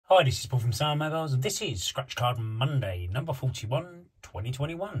Hi, this is Paul from Sound Mobiles, and this is Scratchcard Monday, number 41,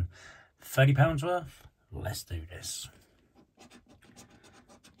 2021. £30 worth. Let's do this.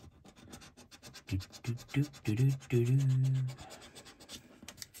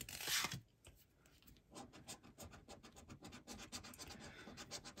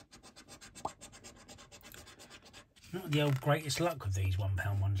 Not the old greatest luck with these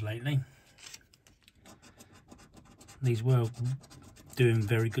 £1 ones lately. These were doing a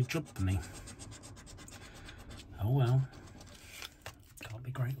very good job for me. Oh well, can't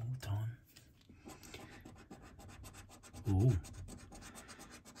be great all the time. Ooh.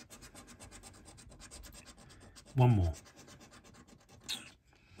 One more.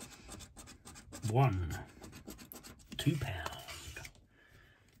 £2.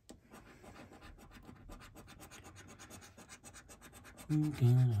 I'm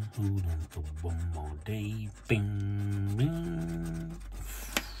gonna hold on for one more day. Bing, bing.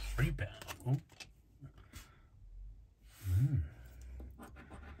 £3. Oh.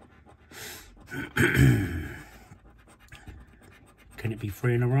 Can it be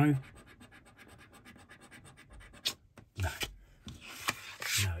 3 in a row? No.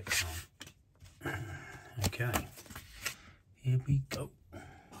 No, it can't. Okay. Here we go.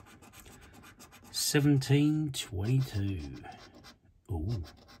 1722. Ooh.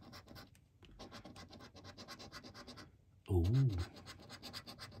 Ooh.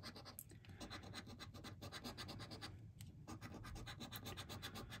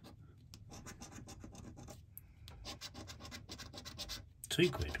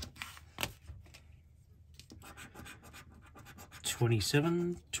 £2.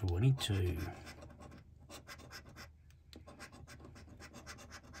 27.22.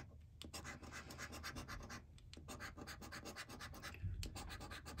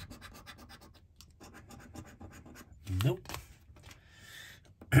 Nope.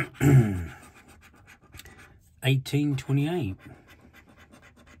 18.28.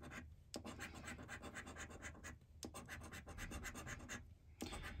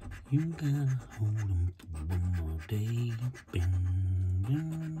 You gotta hold them for one more day. Bing,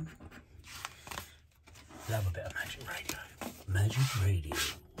 bing. Love a bit of Magic Radio. Magic Radio.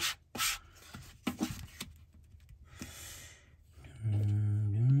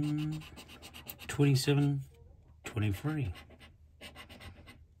 27.23.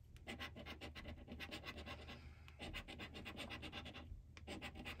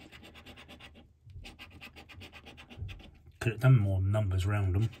 Could have done more numbers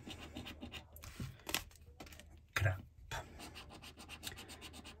around them. Crap.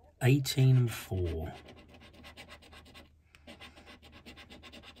 18.4.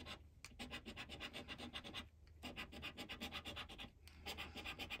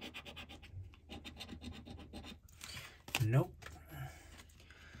 Nope.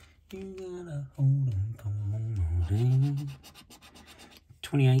 You gotta hold on for one more day.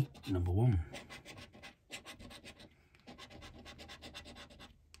 28, number 1.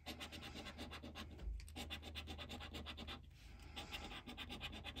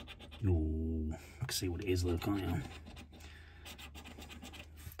 Ooh, I can see what it is though, can't you?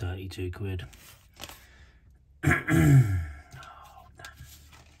 32 quid. Oh, damn.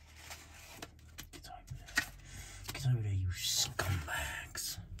 Get over there, you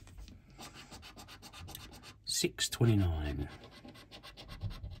scumbags. 6.29.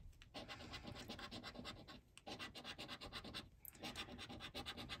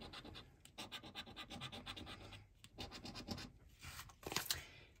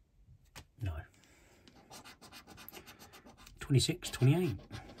 No. 26.28.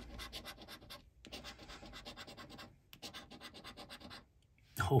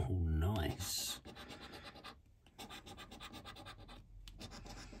 Oh, nice.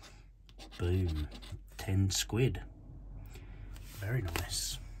 Boom. 10 squid. Very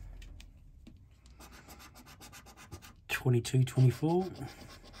nice. 22.24.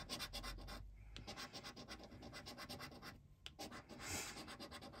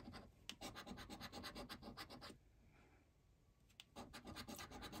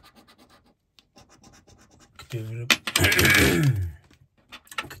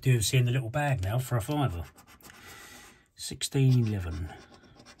 Could do with seeing the little bag now for a £5. 16.11.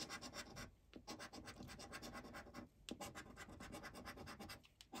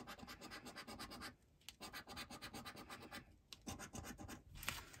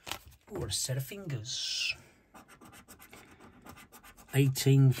 What a set of fingers.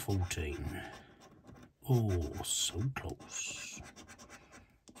 18.14. Oh, so close.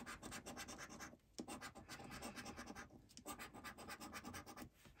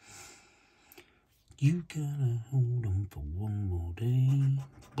 You gotta hold on for one more day.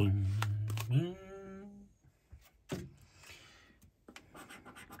 Boom.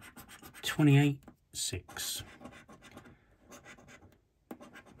 28.6.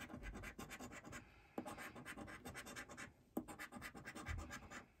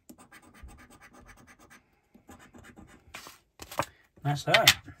 That's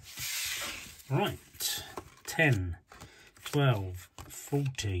that. Right, 10, 12,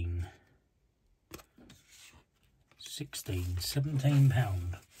 14, 16,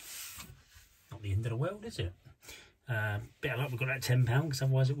 £17. Not the end of the world, is it? Bit of luck we got that £10, because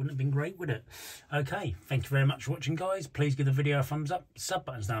otherwise it wouldn't have been great, would it? Okay, thank you very much for watching, guys. Please give the video a thumbs up, sub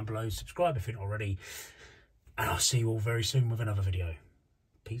buttons down below, subscribe if you're not already, and I'll see you all very soon with another video.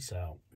 Peace out.